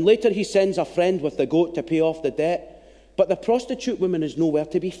 And later he sends a friend with the goat to pay off the debt, but the prostitute woman is nowhere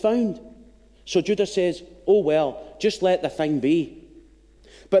to be found. So Judah says, "Oh well, just let the thing be."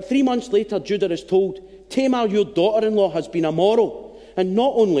 But 3 months later, Judah is told, "Tamar, your daughter-in-law, has been immoral. And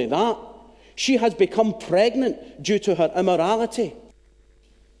not only that, she has become pregnant due to her immorality."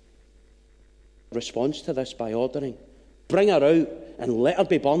 Responds to this by ordering, "Bring her out and let her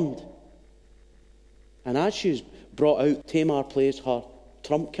be burned." And as she's brought out, Tamar plays her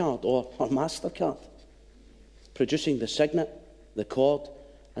trump card or her MasterCard, producing the signet, the cord,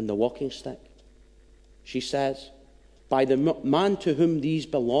 and the walking stick. She says, "By the man to whom these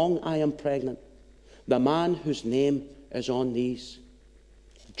belong, I am pregnant, the man whose name is on these,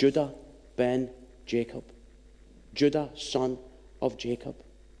 Judah ben Jacob, Judah, son of Jacob."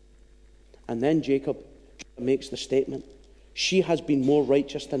 And then Jacob makes the statement, "She has been more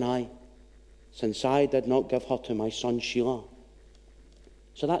righteous than I, since I did not give her to my son Shelah."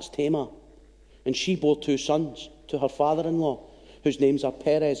 So that's Tamar. And she bore 2 sons to her father-in-law, whose names are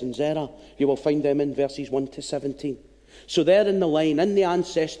Perez and Zerah. You will find them in verses 1 to 17. So there in the line, in the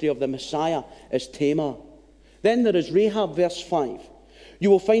ancestry of the Messiah, is Tamar. Then there is Rahab, verse 5. You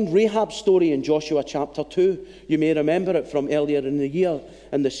will find Rahab's story in Joshua chapter 2. You may remember it from earlier in the year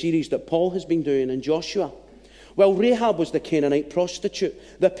in the series that Paul has been doing in Joshua. Well, Rahab was the Canaanite prostitute,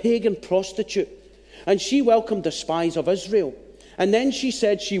 the pagan prostitute, and she welcomed the spies of Israel. And then she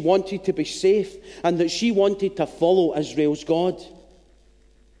said she wanted to be safe and that she wanted to follow Israel's God.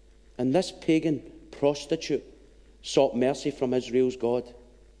 And this pagan prostitute sought mercy from Israel's God.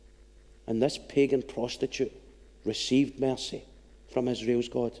 And this pagan prostitute received mercy from Israel's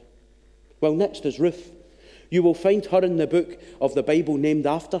God. Well, next is Ruth. You will find her in the book of the Bible named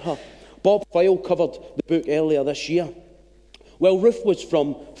after her. Bob File covered the book earlier this year. Well, Ruth was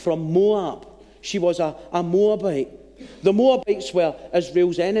from Moab. She was a Moabite. The Moabites were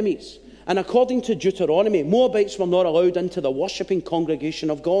Israel's enemies. And according to Deuteronomy, Moabites were not allowed into the worshipping congregation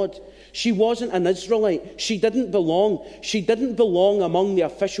of God. She wasn't an Israelite. She didn't belong. She didn't belong among the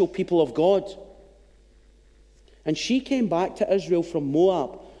official people of God. And she came back to Israel from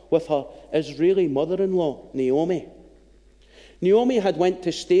Moab with her Israeli mother-in-law, Naomi. Naomi had went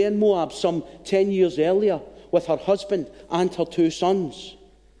to stay in Moab some 10 years earlier with her husband and her 2 sons.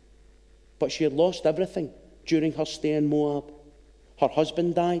 But she had lost everything during her stay in Moab. Her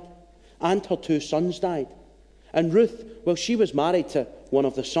husband died and her 2 sons died. And Ruth, well, she was married to one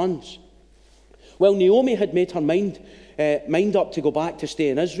of the sons. Well, Naomi had made her mind up to go back to stay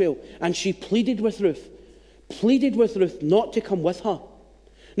in Israel, and she pleaded with Ruth not to come with her.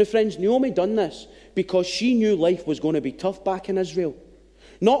 Now, friends, Naomi done this because she knew life was going to be tough back in Israel.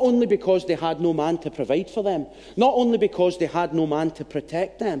 Not only because they had no man to provide for them, not only because they had no man to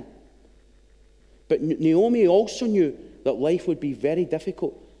protect them, but Naomi also knew that life would be very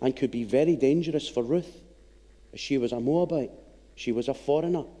difficult and could be very dangerous for Ruth. She was a Moabite. She was a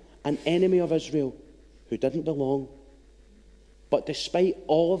foreigner, an enemy of Israel who didn't belong. But despite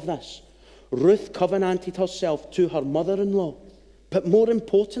all of this, Ruth covenanted herself to her mother-in-law. But more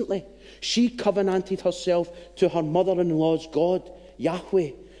importantly, she covenanted herself to her mother-in-law's God,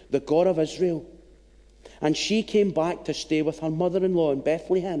 Yahweh, the God of Israel. And she came back to stay with her mother-in-law in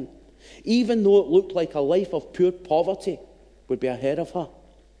Bethlehem, even though it looked like a life of pure poverty would be ahead of her.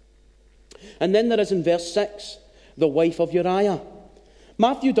 And then there is in verse 6, the wife of Uriah.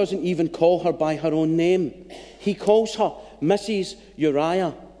 Matthew doesn't even call her by her own name. He calls her Mrs.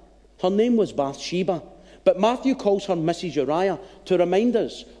 Uriah. Her name was Bathsheba, but Matthew calls her Mrs. Uriah to remind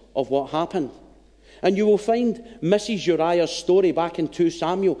us of what happened. And you will find Mrs. Uriah's story back in 2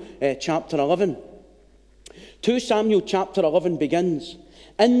 Samuel chapter 11. 2 Samuel chapter 11 begins,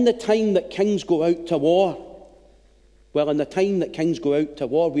 in the time that kings go out to war. Well, in the time that kings go out to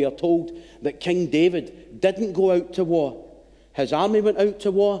war, we are told that King David didn't go out to war. His army went out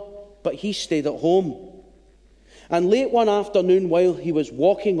to war, but he stayed at home. And late one afternoon, while he was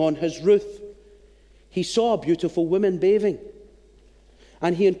walking on his roof, he saw a beautiful woman bathing.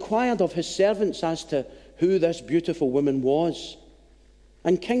 And he inquired of his servants as to who this beautiful woman was.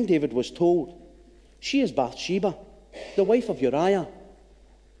 And King David was told, she is Bathsheba, the wife of Uriah.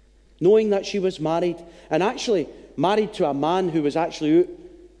 Knowing that she was married, and actually married to a man who was actually out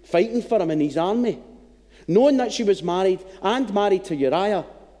fighting for him in his army, knowing that she was married and married to Uriah,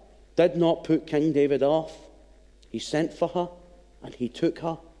 did not put King David off. He sent for her, and he took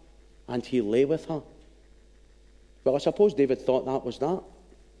her, and he lay with her. Well, I suppose David thought that was that.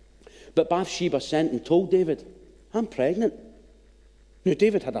 But Bathsheba sent and told David, I'm pregnant. Now,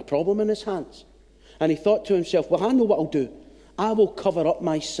 David had a problem in his hands. And he thought to himself, well, I know what I'll do. I will cover up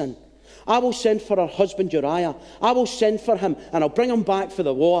my sin. I will send for her husband Uriah. I will send for him, and I'll bring him back for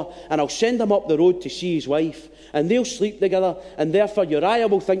the war, and I'll send him up the road to see his wife, and they'll sleep together, and therefore Uriah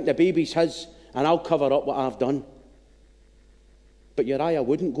will think the baby's his, and I'll cover up what I've done. But Uriah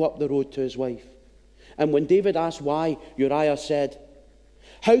wouldn't go up the road to his wife. And when David asked why, Uriah said,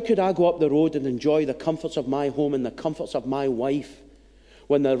 how could I go up the road and enjoy the comforts of my home and the comforts of my wife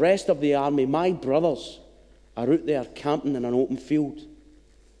when the rest of the army, my brothers, are out there camping in an open field?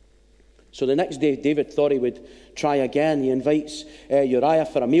 So the next day, David thought he would try again. He invites Uriah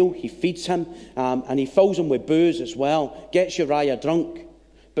for a meal. He feeds him, and he fills him with booze as well, gets Uriah drunk.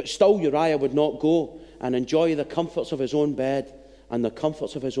 But still Uriah would not go and enjoy the comforts of his own bed and the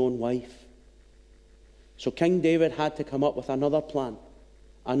comforts of his own wife. So King David had to come up with another plan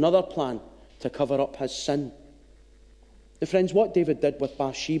to cover up his sin. Now, friends, what David did with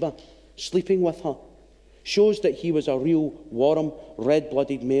Bathsheba, sleeping with her, shows that he was a real warm,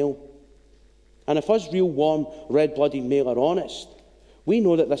 red-blooded male. And if us real warm, red-blooded male are honest, we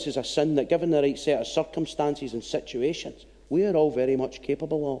know that this is a sin that, given the right set of circumstances and situations, we are all very much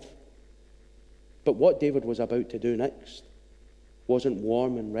capable of. But what David was about to do next wasn't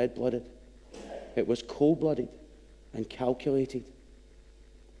warm and red-blooded. It was cold-blooded and calculated.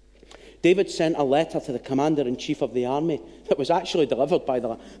 David sent a letter to the commander-in-chief of the army that was actually delivered by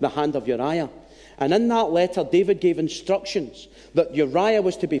the hand of Uriah. And in that letter, David gave instructions that Uriah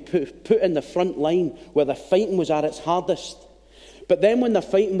was to be put in the front line where the fighting was at its hardest. But then when the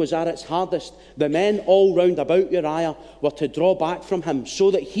fighting was at its hardest, the men all round about Uriah were to draw back from him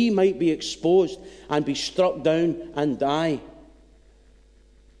so that he might be exposed and be struck down and die.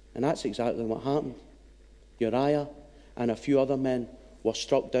 And that's exactly what happened. Uriah and a few other men were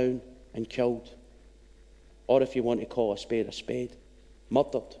struck down and killed. Or if you want to call a spade,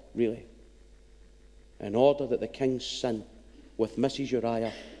 murdered, really, in order that the king's sin with Mrs.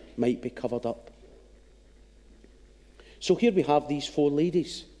 Uriah might be covered up. So here we have these 4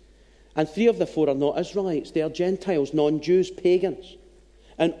 ladies. And 3 of the 4 are not Israelites. They are Gentiles, non-Jews, pagans.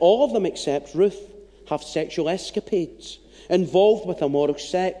 And all of them except Ruth have sexual escapades involved with immoral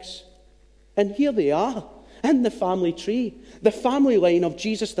sex. And here they are in the family tree, the family line of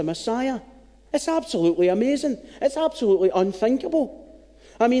Jesus the Messiah. It's absolutely amazing. It's absolutely unthinkable.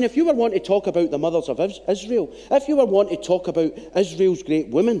 I mean, if you were wanting to talk about the mothers of Israel, if you were wanting to talk about Israel's great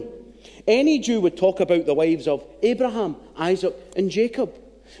women, any Jew would talk about the wives of Abraham, Isaac, and Jacob.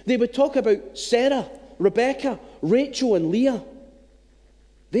 They would talk about Sarah, Rebecca, Rachel, and Leah.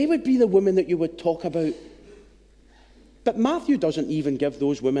 They would be the women that you would talk about. But Matthew doesn't even give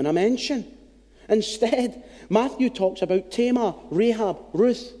those women a mention. Instead, Matthew talks about Tamar, Rahab,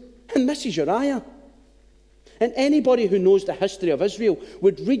 Ruth, and Mrs. Uriah. And anybody who knows the history of Israel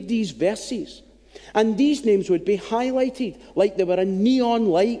would read these verses, and these names would be highlighted like they were in neon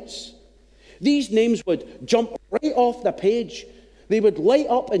lights. These names would jump right off the page. They would light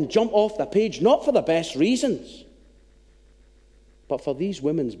up and jump off the page, not for the best reasons, but for these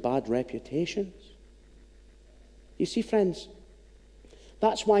women's bad reputations. You see, friends,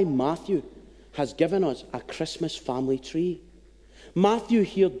 that's why Matthew has given us a Christmas family tree. Matthew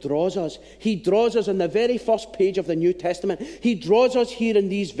here draws us. He draws us on the very first page of the New Testament. He draws us here in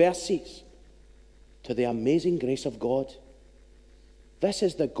these verses to the amazing grace of God. This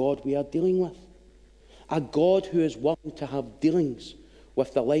is the God we are dealing with. A God who is willing to have dealings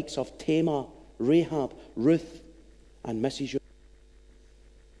with the likes of Tamar, Rahab, Ruth, and Mrs. Uriah.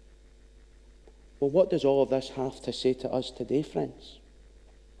 Well, what does all of this have to say to us today, friends?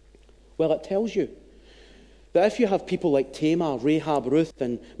 Well, it tells you that if you have people like Tamar, Rahab, Ruth,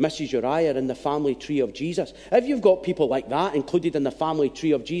 and Mrs. Uriah in the family tree of Jesus, if you've got people like that included in the family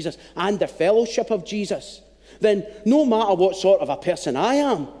tree of Jesus and the fellowship of Jesus, then no matter what sort of a person I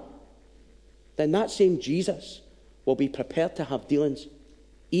am, then that same Jesus will be prepared to have dealings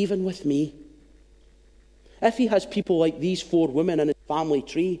even with me. If he has people like these 4 women in his family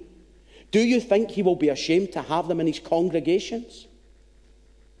tree, do you think he will be ashamed to have them in his congregations?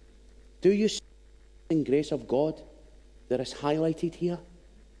 Do you see the grace of God that is highlighted here?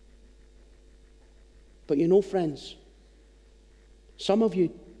 But you know, friends, some of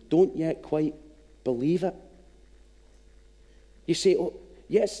you don't yet quite believe it. You say, oh,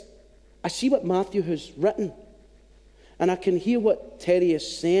 yes, I see what Matthew has written, and I can hear what Terry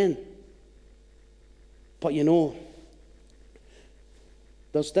is saying. But you know,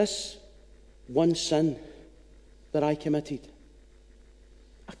 there's this one sin that I committed.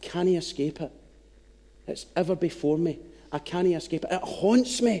 I can't escape it. It's ever before me. I can't escape it. It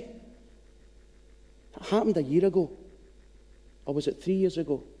haunts me. It happened a year ago. Or was it 3 years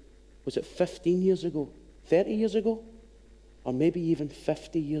ago? Was it 15 years ago? 30 years ago? Or maybe even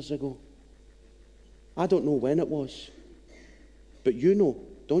 50 years ago? I don't know when it was. But you know,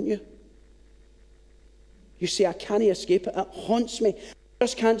 don't you? You say, I can't escape it. It haunts me. I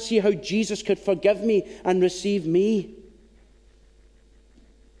just can't see how Jesus could forgive me and receive me.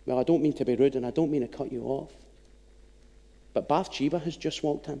 Well, I don't mean to be rude and I don't mean to cut you off. But Bathsheba has just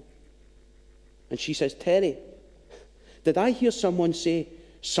walked in. And she says, Terry, did I hear someone say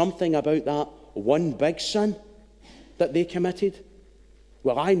something about that one big sin that they committed?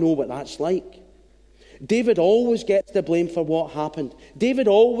 Well, I know what that's like. David always gets the blame for what happened. David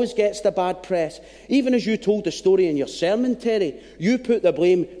always gets the bad press. Even as you told the story in your sermon, Terry, you put the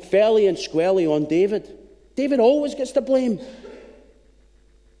blame fairly and squarely on David. David always gets the blame.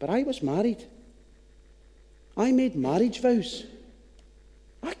 But I was married. I made marriage vows.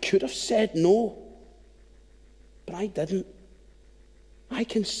 I could have said no, but I didn't. I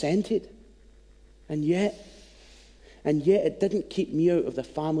consented. And yet it didn't keep me out of the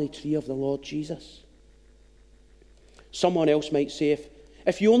family tree of the Lord Jesus. Someone else might say,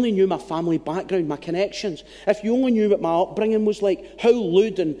 if you only knew my family background, my connections, if you only knew what my upbringing was like, how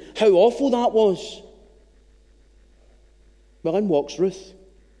lewd and how awful that was. Well, in walks Ruth.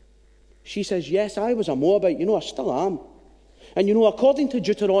 She says, yes, I was a Moabite. You know, I still am. And you know, according to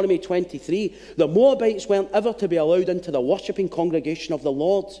Deuteronomy 23, the Moabites weren't ever to be allowed into the worshipping congregation of the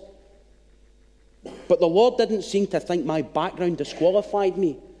Lord. But the Lord didn't seem to think my background disqualified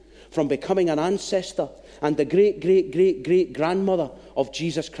me from becoming an ancestor and the great-great-great-grandmother of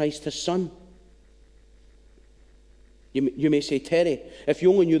Jesus Christ, his son. You may say, Terry, if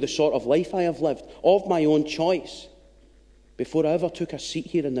you only knew the sort of life I have lived, of my own choice, before I ever took a seat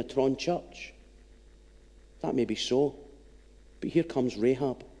here in the Tron Church. That may be so. But here comes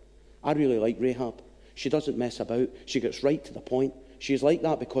Rahab. I really like Rahab. She doesn't mess about. She gets right to the point. She's like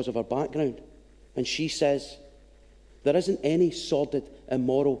that because of her background. And she says, there isn't any sordid,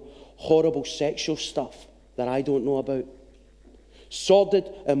 immoral, horrible sexual stuff that I don't know about. Sordid,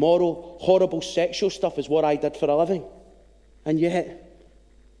 immoral, horrible sexual stuff is what I did for a living. And yet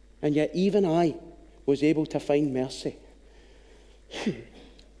even I was able to find mercy.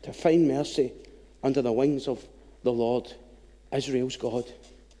 To find mercy under the wings of the Lord, Israel's God. Do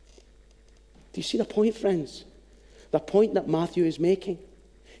you see the point, friends? The point that Matthew is making.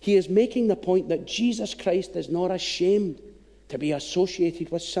 He is making the point that Jesus Christ is not ashamed to be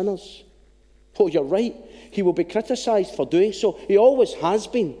associated with sinners. Oh, you're right. He will be criticised for doing so. He always has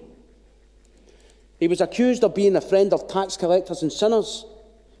been. He was accused of being a friend of tax collectors and sinners.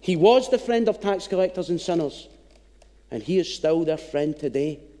 He was the friend of tax collectors and sinners. And he is still their friend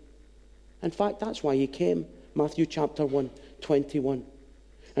today. In fact, that's why he came. Matthew chapter 1, 21.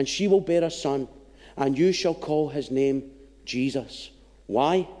 And she will bear a son, and you shall call his name Jesus.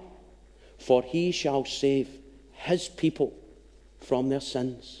 Why? For he shall save his people from their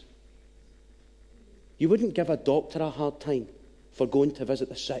sins. You wouldn't give a doctor a hard time for going to visit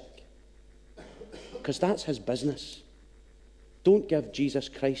the sick, because that's his business. Don't give Jesus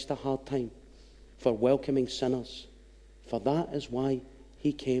Christ a hard time for welcoming sinners, for that is why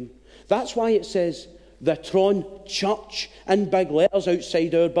he came. That's why it says the Tron Church in big letters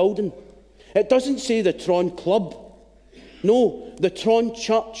outside our building. It doesn't say the Tron Club. No, the Tron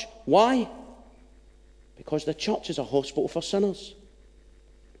Church. Why? Because the church is a hospital for sinners,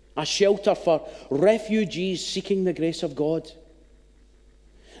 a shelter for refugees seeking the grace of God.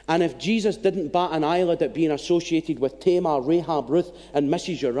 And if Jesus didn't bat an eyelid at being associated with Tamar, Rahab, Ruth, and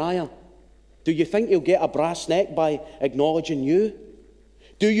Mrs. Uriah, do you think he'll get a brass neck by acknowledging you?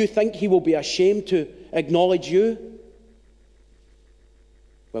 Do you think he will be ashamed to acknowledge you?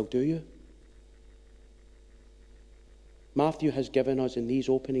 Well, do you? Matthew has given us in these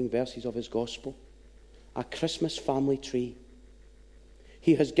opening verses of his gospel a Christmas family tree.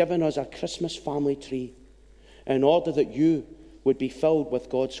 He has given us a Christmas family tree in order that you would be filled with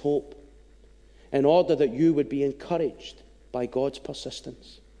God's hope, in order that you would be encouraged by God's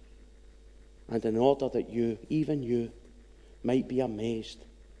persistence, and in order that you, even you, might be amazed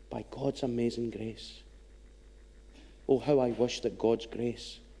by God's amazing grace. Oh, how I wish that God's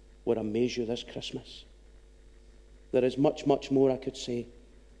grace would amaze you this Christmas. There is much, much more I could say,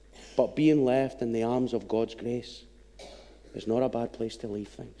 but being left in the arms of God's grace is not a bad place to leave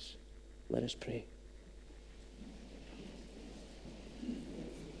things. Let us pray.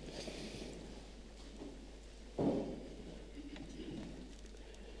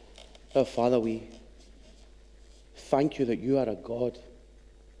 Oh, Father, we thank you that you are a God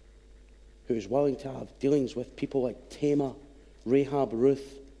who is willing to have dealings with people like Tamar, Rahab,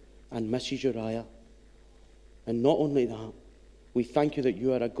 Ruth, and Mrs. Uriah. And not only that, we thank you that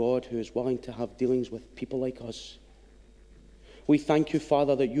you are a God who is willing to have dealings with people like us. We thank you,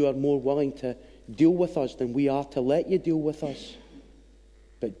 Father, that you are more willing to deal with us than we are to let you deal with us.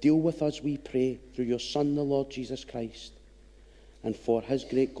 But deal with us, we pray, through your Son, the Lord Jesus Christ, and for his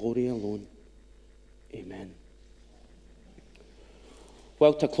great glory alone. Amen.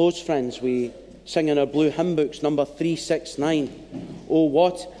 Well, to close, friends, we sing in our blue hymn books, number 369, Oh,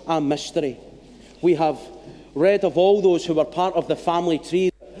 what a mystery. We have read of all those who were part of the family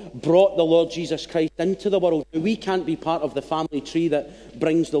tree that brought the Lord Jesus Christ into the world. We can't be part of the family tree that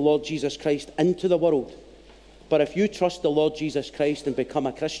brings the Lord Jesus Christ into the world. But if you trust the Lord Jesus Christ and become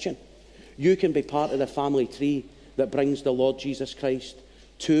a Christian, you can be part of the family tree that brings the Lord Jesus Christ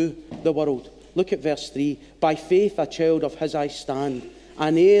to the world. Look at verse 3. By faith a child of his I stand,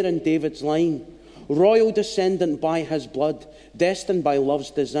 an heir in David's line, royal descendant by his blood, destined by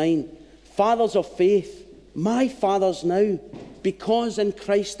love's design. Fathers of faith, my fathers now, because in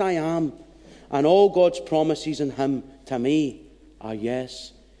Christ I am, and all God's promises in him to me are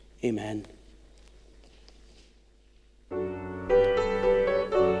yes, amen.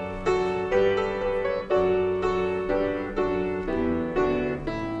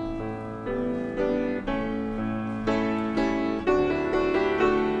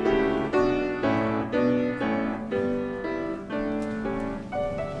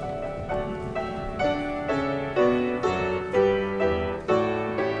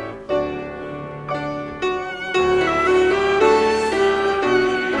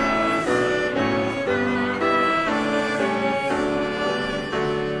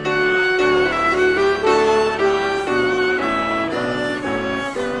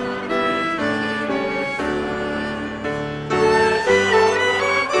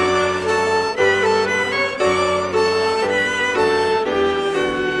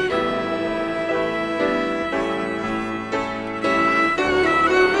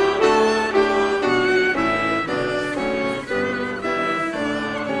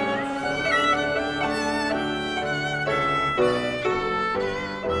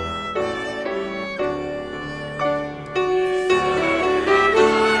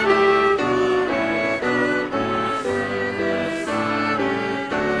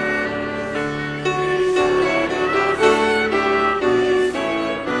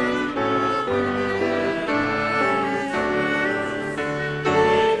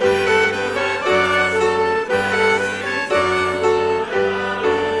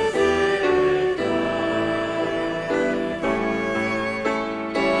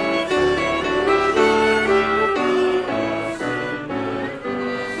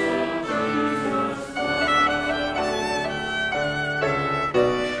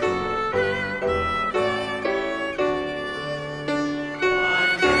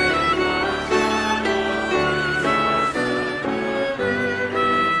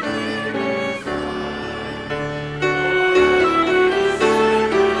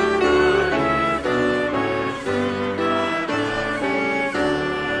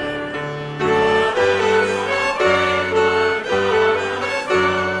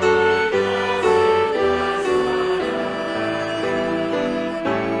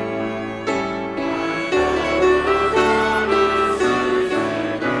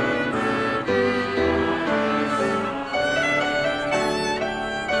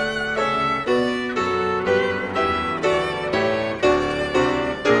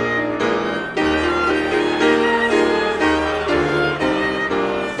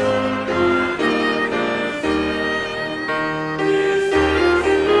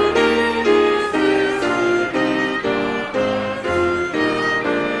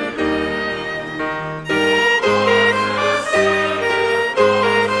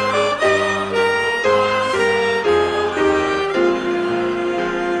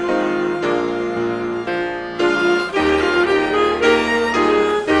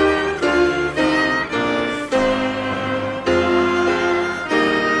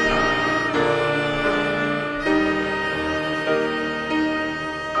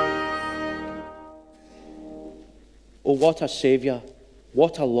 what a Saviour,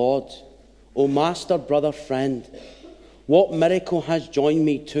 what a Lord. O Master, brother, friend, what miracle has joined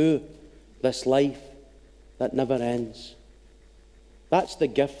me to this life that never ends? That's the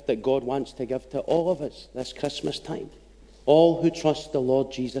gift that God wants to give to all of us this Christmas time. All who trust the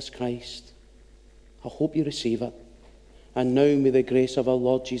Lord Jesus Christ. I hope you receive it. And now may the grace of our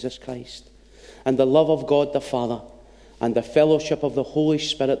Lord Jesus Christ and the love of God the Father and the fellowship of the Holy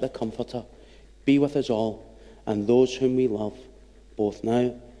Spirit the Comforter be with us all and those whom we love, both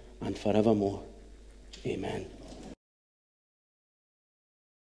now and forevermore. Amen.